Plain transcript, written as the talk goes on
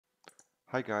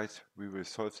Hi guys, we will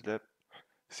solve the lab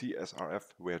CSRF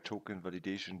where token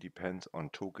validation depends on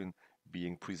token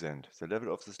being present. The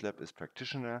level of this lab is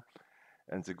practitioner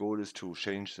and the goal is to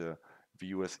change the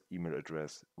viewer's email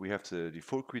address. We have the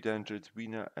default credentials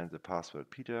Wiener and the password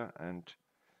Peter, and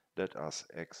let us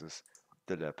access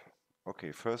the lab.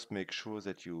 Okay, first make sure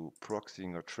that you proxy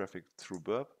your traffic through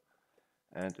Burp,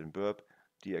 and in Burp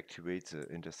deactivate the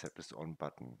intercept is on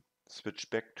button. Switch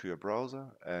back to your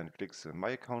browser and click the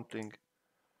My Account link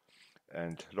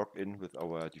and log in with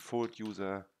our default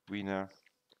user Wiener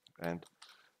and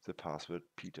the password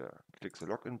Peter. Click the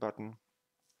login button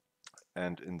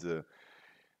and in the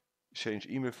change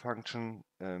email function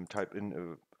type in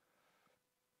a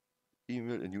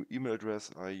new email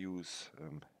address. I use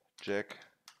jack@hacker.de.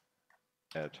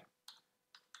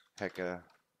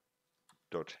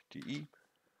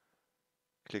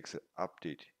 Click the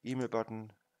update email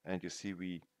button and you see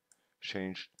we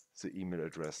changed the email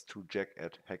address to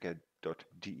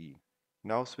jack@hacker.de.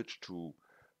 Now switch to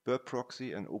Burp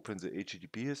proxy and open the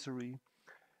HTTP history.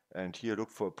 And here look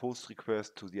for a post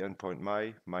request to the endpoint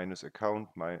my-account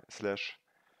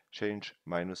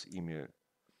 /change-email.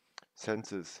 Send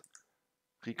this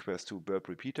request to Burp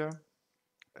Repeater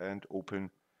and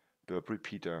open Burp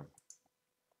Repeater.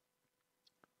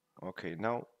 Okay,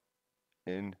 now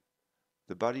in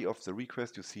the body of the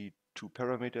request you see two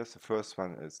parameters. The first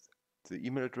one is the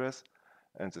email address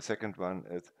and the second one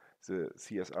is the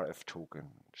CSRF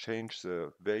token. Change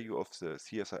the value of the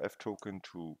CSRF token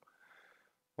to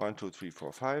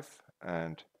 12345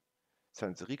 and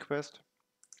send the request.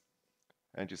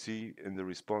 And you see in the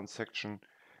response section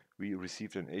we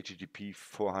received an HTTP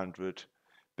 400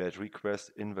 bad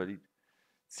request invalid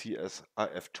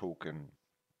CSRF token.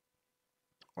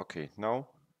 Okay,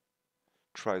 now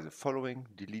try the following.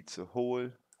 Delete the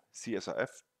whole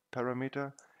CSRF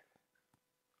parameter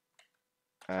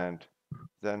and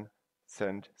then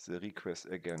send the request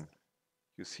again.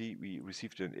 You see we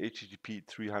received an HTTP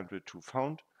 302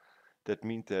 found. That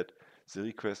means that the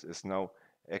request is now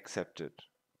accepted.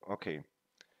 Okay,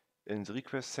 in the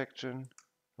request section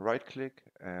right click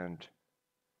and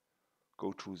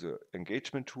go to the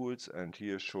engagement tools, and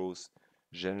here shows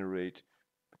generate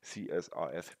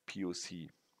CSRF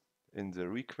POC. In the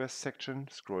request section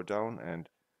scroll down and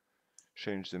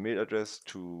change the mail address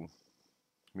to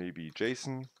maybe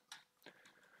JSON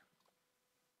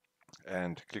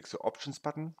and click the options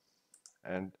button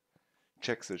and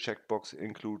check the checkbox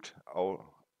include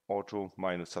auto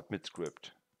 -submit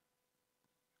script.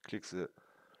 Click the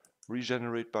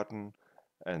regenerate button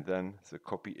and then the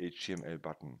copy HTML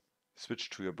button. Switch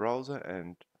to your browser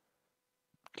and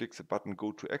click the button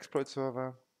go to exploit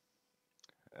server,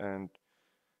 and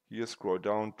here scroll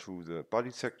down to the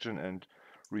body section and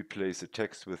replace the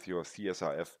text with your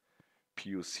CSRF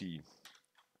POC.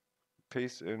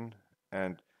 Paste in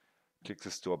and click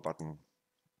the store button.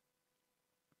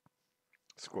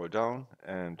 Scroll down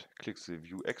and click the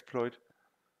view exploit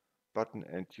button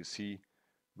and you see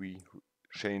we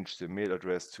change the mail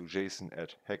address to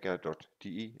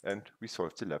jason@hacker.de and we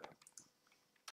solve the lab.